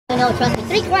No, trust me.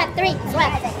 3 crab, 3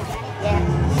 crab. Yeah,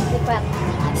 3 crab.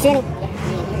 See any? Here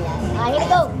we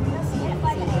go.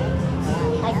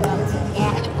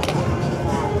 Yeah.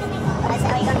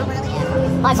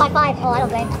 5. Oh, I don't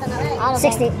blame.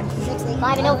 60.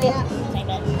 5 and no 50.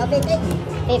 No 50?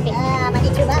 50. I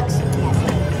need $2.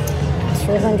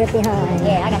 200 behind.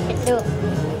 Yeah, I got 52.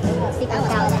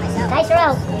 Dice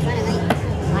roll.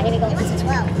 Here we go.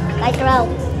 Dice roll.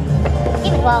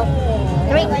 Keep it 12.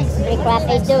 3 crab,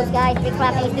 8 deuce, guys. 3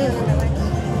 crab, 8 deuce.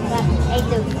 Crab, 8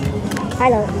 deuce. High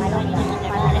low.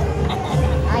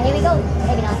 Here we go.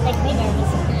 Maybe not. 6 meters.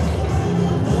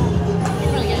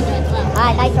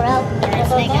 Alright, dice roll.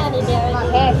 Come on,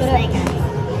 pair, shooter.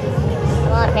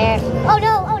 Come on, pair. Oh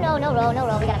no, no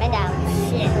roll. We gotta bend down.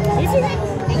 Shit. This is it.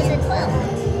 I said 12.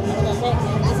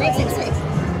 6 and 6.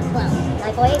 12.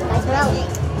 9 for 8. Dice roll.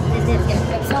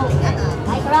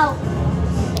 Dice roll.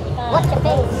 What's your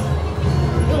face?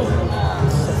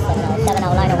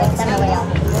 7-0, line away. 7-0 way out.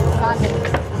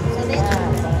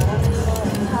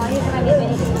 Here's my new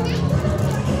video.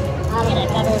 I'll get a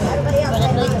cover.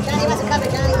 Johnny wants a cover,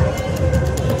 Johnny.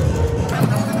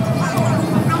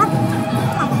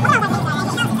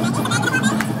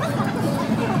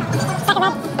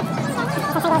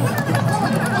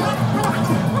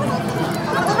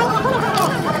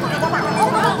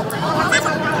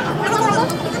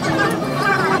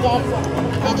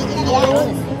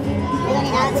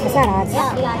 It's not odds.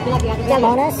 Yeah,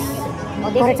 bonus.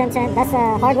 Quarter 10 cent. That's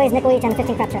hard ways, nickel each, and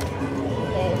 15 crap check.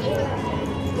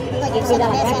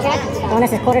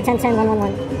 Bonus is quarter 10 10 1 1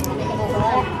 1. 10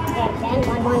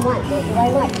 1 1 1. Thank you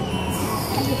very much.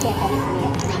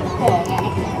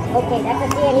 Okay, that's a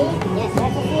CNE. Yes,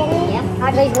 that's a CNE. Yep.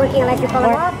 Hard ways working unless you pull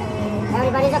it off.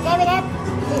 Everybody's okay with it?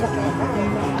 She's okay.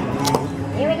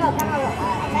 Here we go. Come on.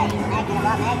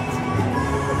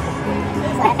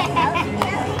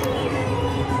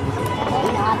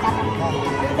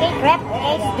 Three crap,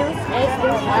 8 deuce,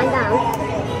 1 down.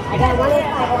 I got 1 and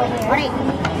 5 over here.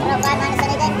 1 5 minus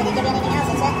anything? Did he give you anything else?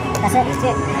 That's it. That's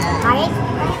it. Alright?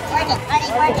 Work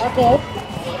it. Okay.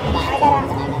 I got a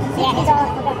 $60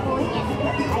 for that phone.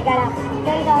 I got a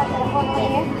 $30 for the phone over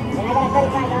here. And I got a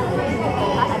 $35 for this.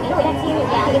 No, that's you.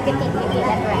 Yeah, I get 15.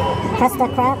 That's correct. Press the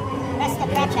crap. Press the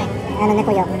crap check. And the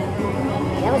nickel yup.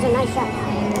 That was a nice shot.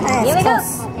 Here we go.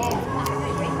 Okay.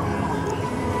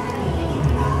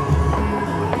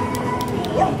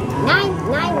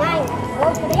 9.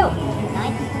 Goes to the yoke.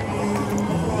 9.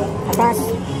 Across.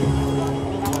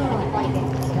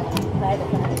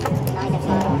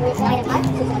 9 and 5.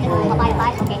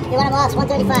 5. Okay. You want them all? It's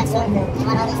 135, sir. You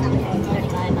want all these numbers?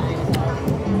 135 minus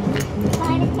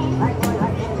 5 and 10.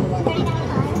 35.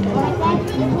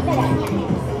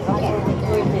 Okay.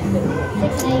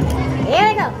 16. Here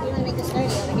we go. You want to make this 30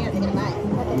 over here if you're going to buy it.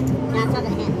 Okay. No, it's not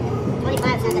going to hit. 25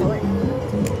 is not going to work.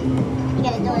 You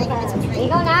got to do it. It's a tree. Here you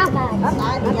go now. 5.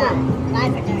 You got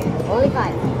 5 for 30. Only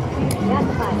 5. Just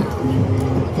the 5.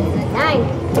 9.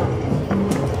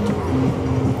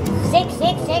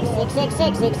 6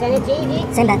 and it's easy.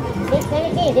 Same bet. 6 and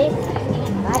it's easy.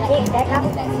 5, 6, back up.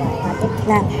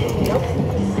 No. Nope.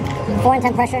 4 and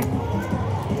 10 pressure.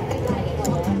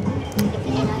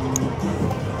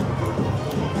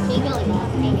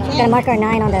 Got a marker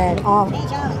 9 on the all. No,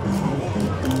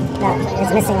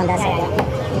 it's missing on that side.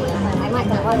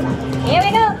 Here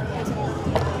we go.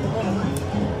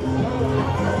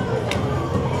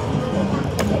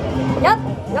 Nope.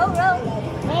 No roll.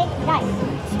 Take dice.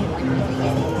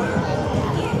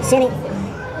 City.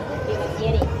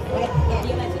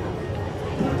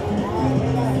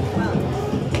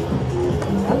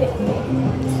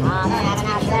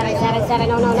 Seven.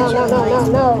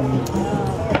 No.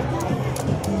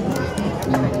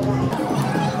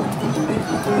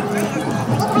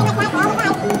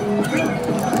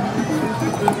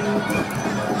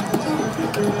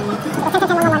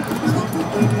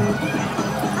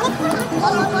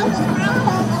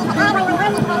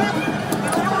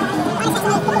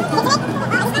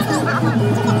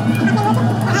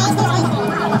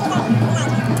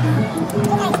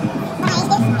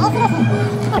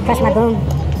 I press my boom.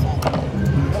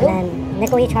 And then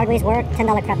nickel each, hard ways work,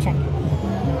 $10 crap check.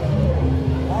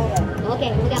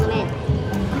 Okay, we got the man.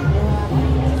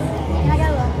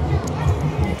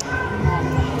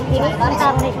 Here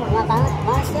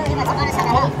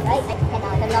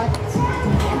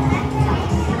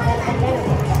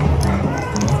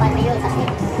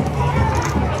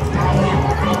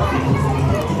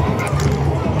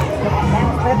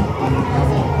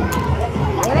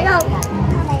we go.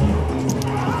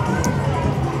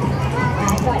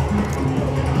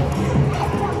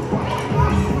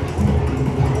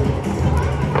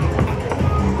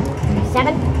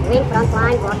 7. Wing, front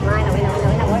line, back line, winner.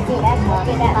 Working back.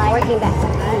 Working back.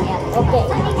 Yeah. Okay.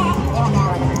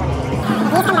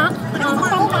 Please come back.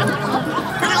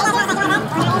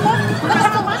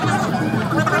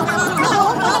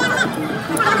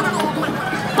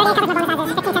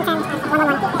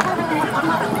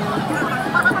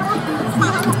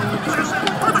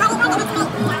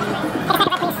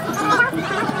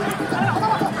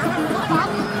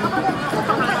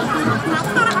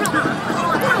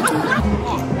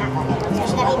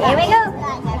 Here we go.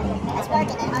 It's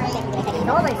working. It's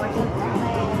always working.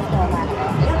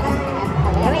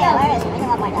 Here we go. Where is it? We don't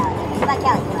want $1. What about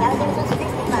Kelly? Kelly, give us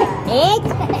 65. 8.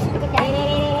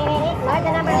 Mark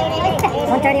the number 88.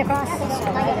 130 across.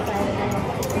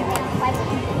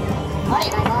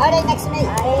 Artie next to me.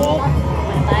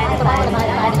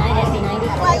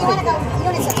 Well, you want to go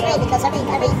units of 3 because every 2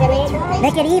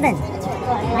 Make it even.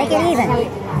 Make it even.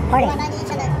 Party.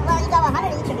 Well, you go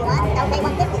 100 each if you want. Don't pay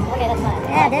 150. Okay, that's fine.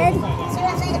 Yeah, dude. See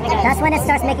what I'm saying? That's when it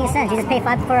starts making sense. You just pay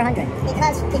 5 for 100.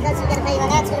 Because you're going to pay, well,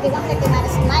 that's going to be 150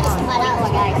 minus the $5.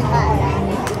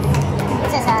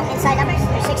 What's this, inside numbers?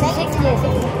 6 8?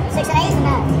 6 and 8?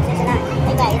 No. 6 and 9.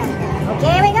 Take that, you don't need that.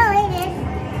 Okay, here we go, Adrian.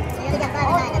 So you only got 5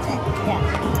 and 9, that's it. Yeah.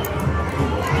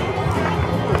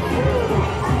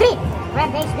 3. Red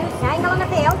base deuce, triangle on the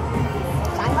field.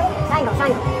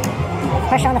 Triangle.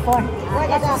 Pressure on the 4.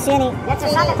 See any That's a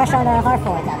solid. pressure on the hard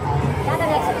 4. Shotgun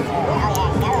exit.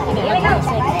 Here we go.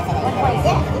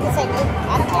 Yeah, you can say me.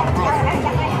 I don't care.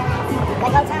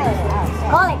 Like old times.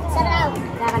 Call it. 7 out.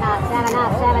 7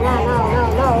 out.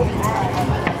 No.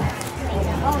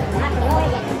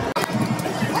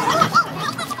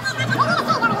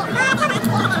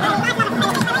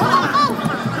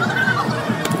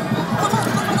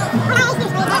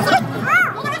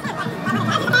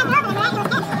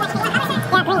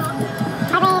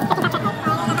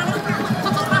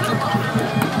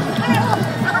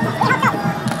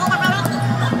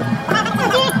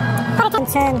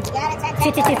 Ten. 2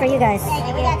 for you guys.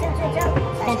 Yeah, we got 2 2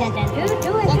 2.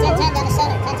 2 and 2. 10 10 down the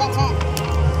center. 10 10 10.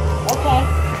 Okay.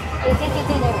 2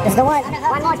 there. This is the one.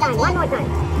 One more time. One more time.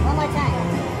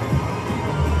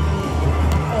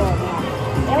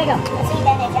 Here we go. Let's see you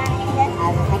down there, John. Any good?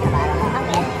 I was thinking about it. I'm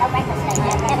hungry. No breakfast today.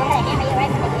 Yeah, we're going to hammer you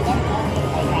right from the weekend.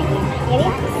 Hey, great. Maybe?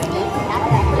 Not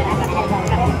good. I'm going to head over.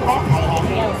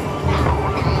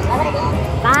 Love it again.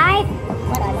 5.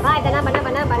 5, the number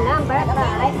 5.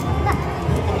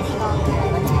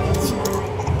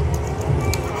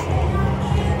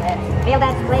 Feel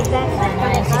that, place that.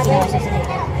 Right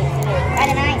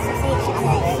at 9, 6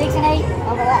 8. 6 and 8.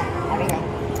 Over what? Everything.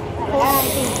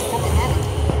 Something happened.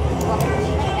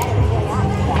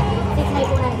 6 and 8,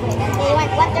 4 9 3. So you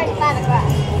want 135 across.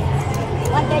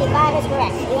 135 is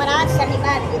correct. You want odds? 75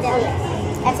 if you do.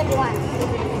 That's if you want.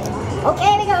 Okay,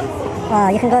 here we go.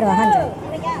 Well, you can go to 100. Here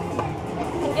we go.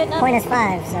 Good enough. Point is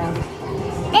 5, so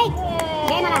 8.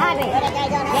 Game on a hard Where rate. that guy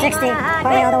going? 60.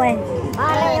 Parlay all the way.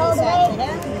 Parlay all the way.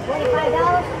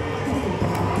 $45.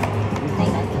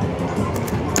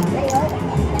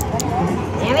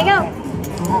 There we go.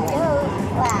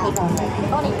 Wow.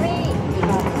 23.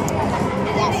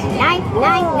 Yes. 9.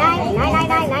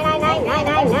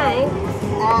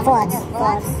 Floods.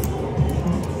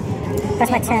 Press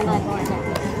my 10.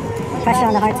 Pressure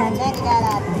on the hard 10. You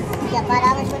got $5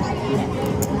 for me?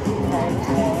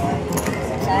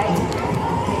 Sorry.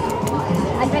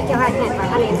 I pressed your hard 10 for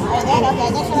Oh, you did? Okay,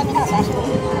 thanks for letting me know, Sasha.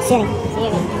 See any?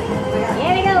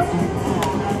 Here we go.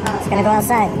 It's gonna go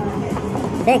outside.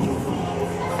 Big.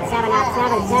 7 out.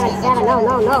 7.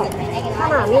 No.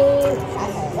 Come on, man.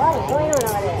 What is going on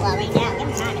over there? Well, right now, give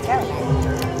him time. It's early.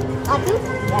 Two?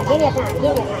 Yeah, give me a time.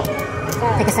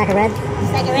 Take a sack of red.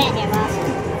 It's like a red here, boss.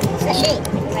 It's the sheep.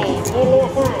 Give me a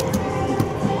time.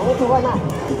 I need to warm up. I'm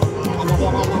gonna be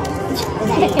a night now.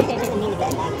 Doesn't mean to be a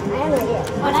night. I have no idea.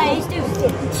 Oh, no, he's too.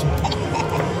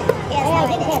 Yeah, I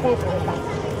it's didn't pay not right attention to this stuff.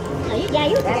 there.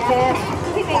 You That's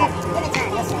Give it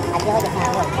time. Listen, I feel like it's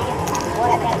not working. What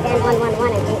I've got 10, 1, 1,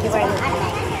 1, and thank you very much.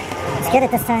 Let's get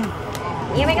it this time.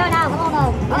 Here we go now. Hold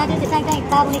on. We're going to do the same thing.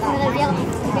 5 will equal to the yellow.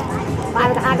 5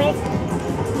 with the hard base.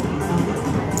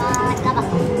 Double.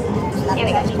 Here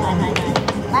we go.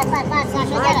 5,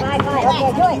 Sasha. Get it. 5.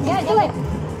 Okay, do it. Yeah, do it.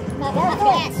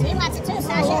 Yes, he wants it too,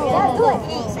 Sasha. Yeah, do it.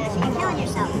 Hey, Sasha, you're killing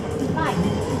yourself. 5.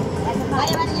 That's a 5. Why are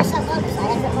you running yourself over, That's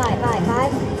Sasha? a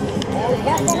 5. There's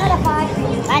just another 5.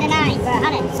 Buy the 9 for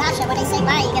 100. Sasha, when they say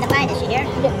buy, you gotta buy this, you hear?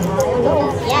 Yes.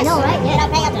 I know, right? You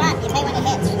don't pay up front, you pay when it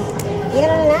hits. You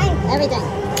got a 9? Everything.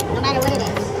 No matter what it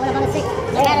is. What about a 6?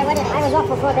 No matter what it is. I was up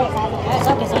for 4 days. It's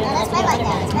okay, so No, that's been like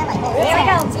that. It's been like that. Here we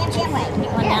go. CMGM way. It's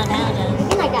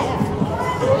been like that.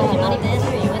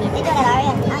 You doing it, are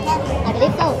you? Okay. I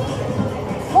believe so.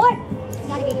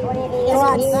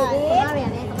 odds. Bavaria,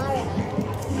 man. Bavaria.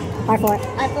 R4.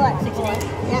 R4. 68.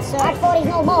 Yes, sir. R40's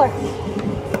no more.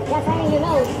 That's right in your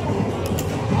nose.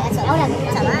 That's a Hold up.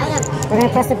 That's a lot. We're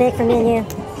gonna press the big for me and you.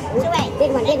 Two way.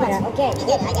 Big one, big one. Okay. You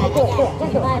get it. I got it. Do it, do it.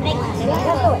 Just do it. Big one. Just do it.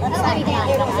 Let's Don't start. do anything out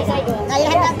here. Don't say I do it. No, you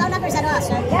have no numbers at all,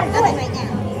 sir. Just do Nothing it. right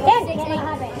now. 10.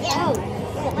 Yeah.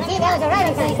 See, that was a right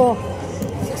on time. 4.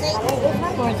 6, 8.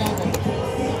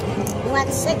 You want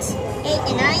 6, 8,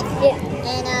 and 9? Yeah.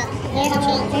 And And there's no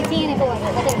change. 18 and 4.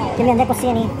 Give me a nickel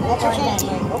CNE. That's your change.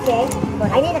 Okay.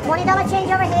 I need a $20 change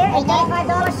over here and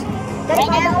 $35.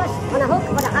 $35 on a hook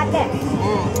for the hot tip.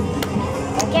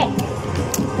 Okay.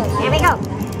 Here we go.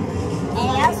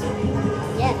 Anything else?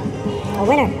 Yeah. A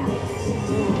winner.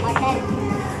 Okay.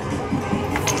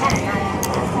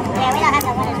 Yeah, we don't have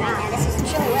the winners right now. This is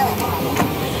truly willing.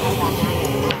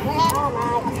 What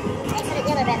happened? Thanks for the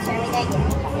dealer bet, sir. We thank you.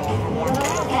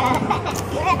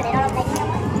 What happened? They don't take you no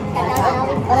more?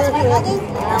 Oh, is it lucky?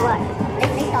 What?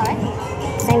 They saw it.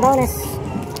 Same bonus.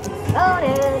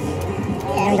 Bonus.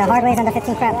 And the hard ways on the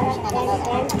 15 crap.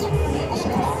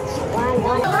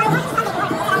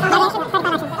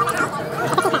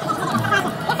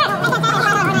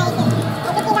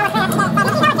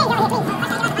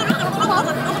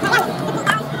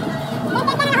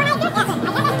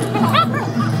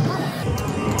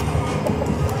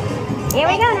 Here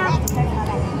we go now.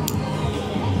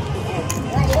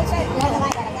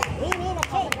 We need a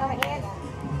change over here.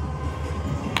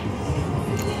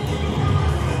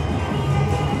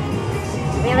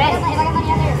 We ready?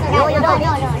 No, you don't.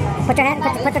 No. Put your hand,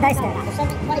 put the dice there.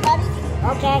 25 each?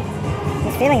 Okay.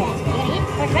 He's feeling it.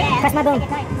 Press my boom.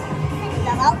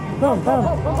 Double. Boom, boom.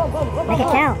 Make it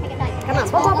count. Come on.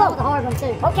 Boom, boom, boom. The hard one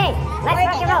too. Okay. Let's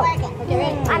rock and roll. Okay,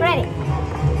 ready? I'm ready.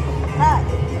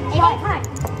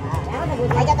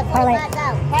 I got the Parlay. 45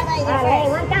 out. Parlay is All right,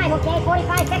 one time, okay?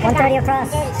 45 seconds. 130 across.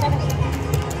 30, 70.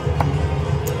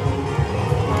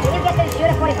 Can you get to the shoot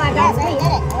at $45, Yes, I please?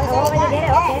 did it. Oh, you did it?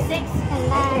 Okay. 6 and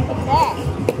 9. There.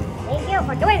 Thank you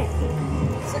for doing it.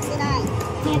 69.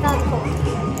 $10 for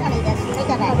Take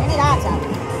that back. We need odds up.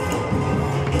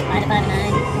 5 to 5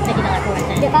 9. $50 for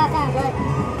 10. Get 5 times, right?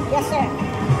 Yes, sir.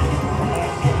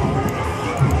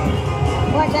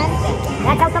 4 tens.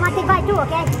 That's automatic by 2,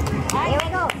 okay? Here we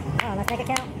go. Oh, let's make it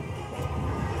count.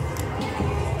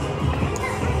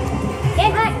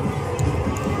 10 high.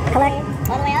 Collect,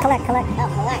 All the way up? collect, collect. Oh,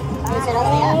 collect. You said all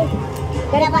the way up.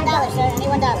 You have $1, sir. I need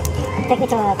 $1. Take me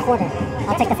to a quarter.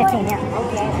 I'll take the 15, yeah.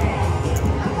 Okay.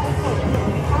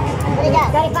 What do you got?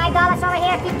 $35 over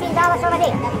here, $15 over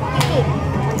there.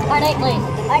 15. Hard 8, please.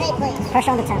 Hard 8, please.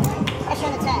 Pressure on the 10. Pressure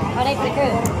on the 10. Hard 8 for the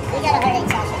crew. You got a hard 8,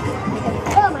 Sasha.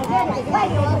 Oh my goodness. Why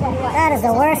do you love that? That is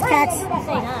the worst catch.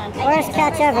 Worst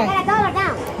catch I ever. got $1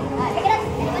 down. Pick it up.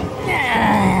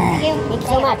 Thank you. Thank you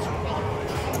so much.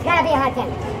 It's gotta be a hard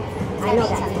 10. I know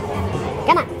that.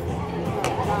 Come on.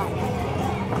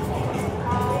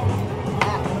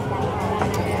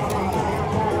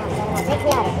 Take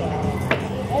me out of here.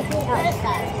 Take me out.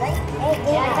 Take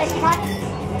me out. Take me out.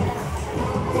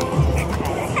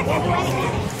 Can't do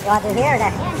anything. You want to hear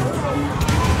that?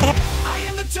 I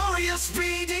am notorious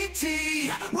BDT,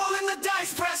 rolling the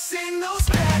dice, pressing those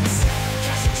bets.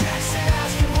 Cashing checks and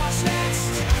asking what's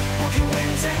next. Booking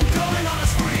wins and going on a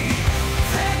spree.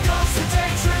 There goes the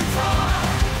day trip far.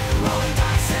 Rolling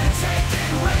dice and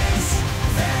taking wins.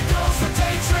 There goes the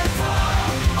day trip far.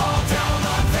 All down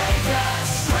the Vegas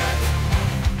Strip.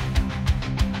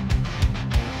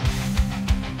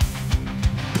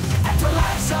 At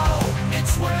Palazzo,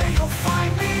 it's where you'll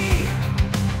find me.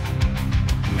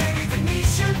 Maybe the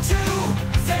niche you too.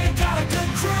 They got a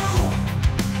good crew.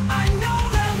 I know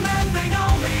them and they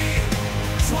know me.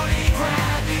 20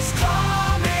 grand is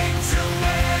coming to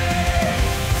me.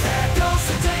 There goes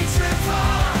the day trip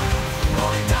far.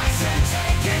 Rolling dice and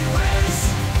taking risks.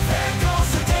 There goes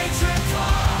the day trip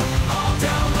far. All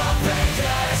down the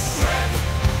Vegas Strip.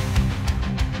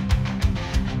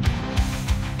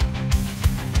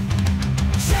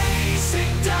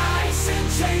 Chasing dice and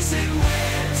chasing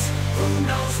wins. Who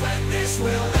knows when this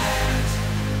will end?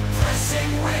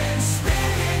 Pressing wins.